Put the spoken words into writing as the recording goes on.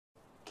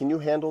Can you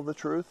handle the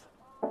truth?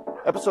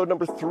 Episode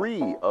number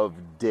 3 of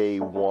day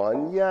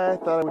 1. Yeah, I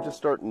thought I would just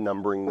start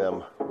numbering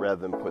them rather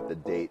than put the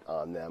date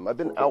on them. I've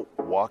been out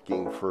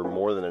walking for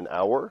more than an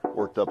hour,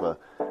 worked up a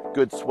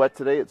good sweat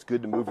today. It's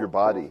good to move your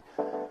body.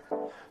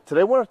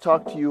 Today I want to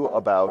talk to you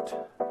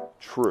about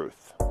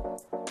truth.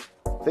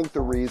 I think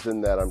the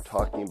reason that I'm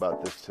talking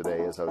about this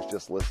today is I was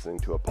just listening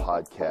to a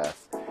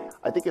podcast.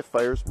 I think it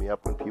fires me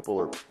up when people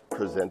are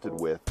presented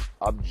with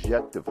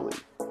objectively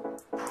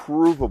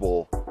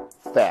provable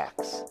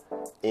facts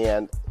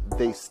and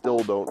they still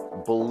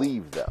don't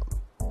believe them.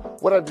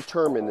 What I've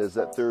determined is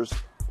that there's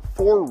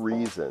 4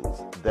 reasons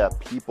that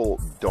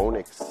people don't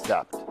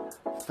accept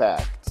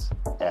facts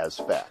as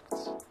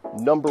facts.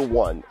 Number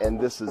 1, and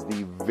this is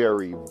the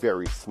very,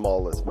 very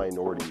smallest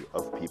minority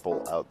of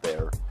people out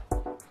there,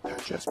 they're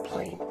just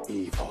plain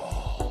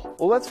evil.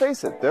 Well, let's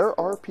face it, there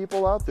are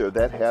people out there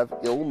that have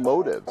ill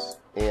motives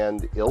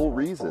and ill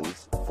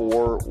reasons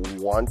for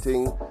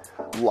wanting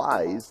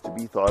lies to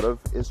be thought of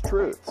as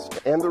truths.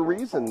 And the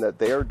reason that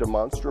they are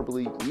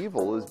demonstrably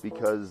evil is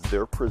because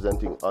they're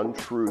presenting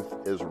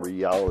untruth as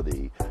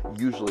reality,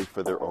 usually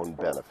for their own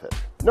benefit.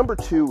 Number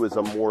 2 is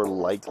a more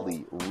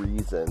likely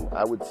reason,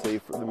 I would say,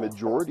 for the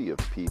majority of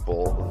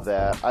people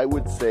that I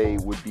would say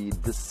would be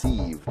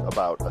deceived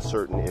about a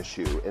certain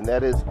issue, and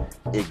that is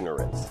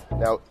ignorance.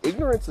 Now,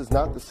 ignorance is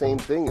not the same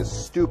thing as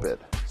stupid.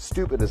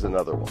 Stupid is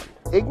another one.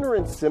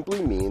 Ignorance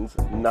simply means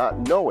not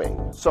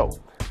knowing. So,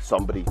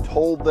 somebody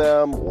told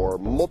them, or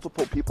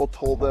multiple people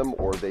told them,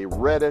 or they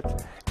read it,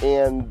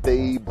 and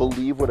they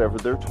believe whatever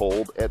they're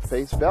told at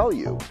face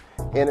value.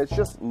 And it's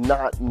just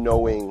not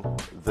knowing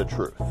the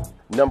truth.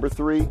 Number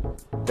 3,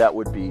 that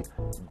would be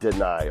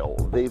denial.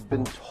 They've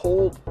been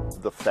told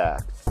the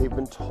facts, they've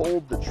been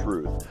told the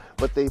truth,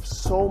 but they've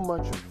so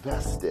much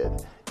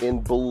vested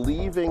in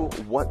believing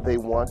what they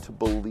want to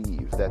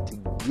believe that to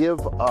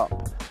give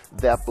up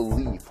that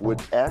belief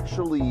would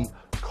actually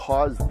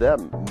cause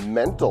them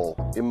mental,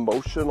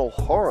 emotional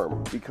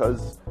harm,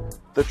 because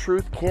the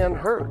truth can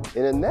hurt.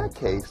 And in that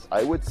case,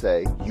 I would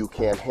say you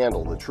can't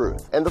handle the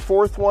truth. And the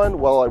 4th one,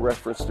 well, I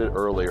referenced it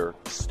earlier,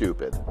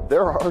 stupid.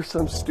 There are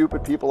some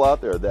stupid people out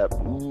there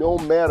that no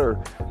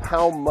matter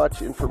how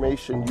much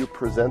information you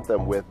present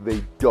them with,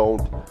 they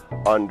don't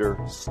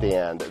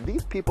understand.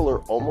 These people are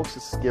almost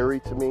as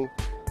scary to me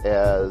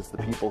as the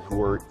people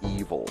who are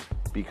evil,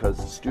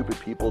 because stupid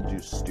people do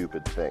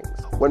stupid things.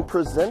 When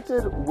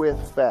presented with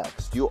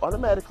facts, do you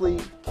automatically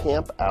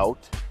camp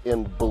out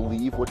and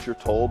believe what you're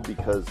told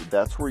because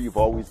that's where you've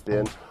always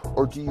been?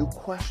 Or do you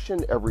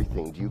question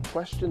everything? Do you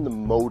question the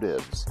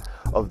motives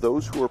of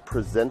those who are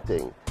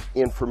presenting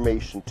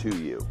information to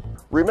you?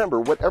 Remember,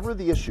 whatever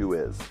the issue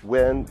is,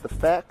 when the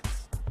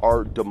facts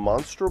are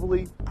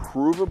demonstrably,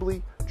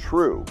 provably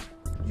true,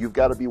 you've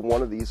got to be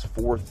one of these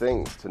 4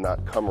 things to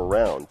not come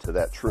around to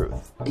that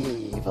truth.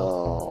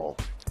 Evil.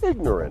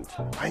 Ignorant.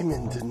 I'm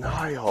in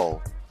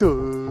denial. Duh,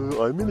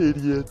 I'm an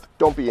idiot.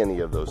 Don't be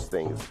any of those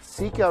things.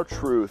 Seek out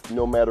truth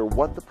no matter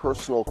what the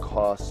personal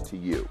cost to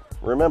you.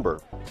 Remember,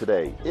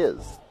 today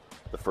is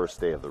the first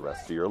day of the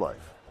rest of your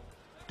life.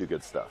 Do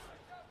good stuff.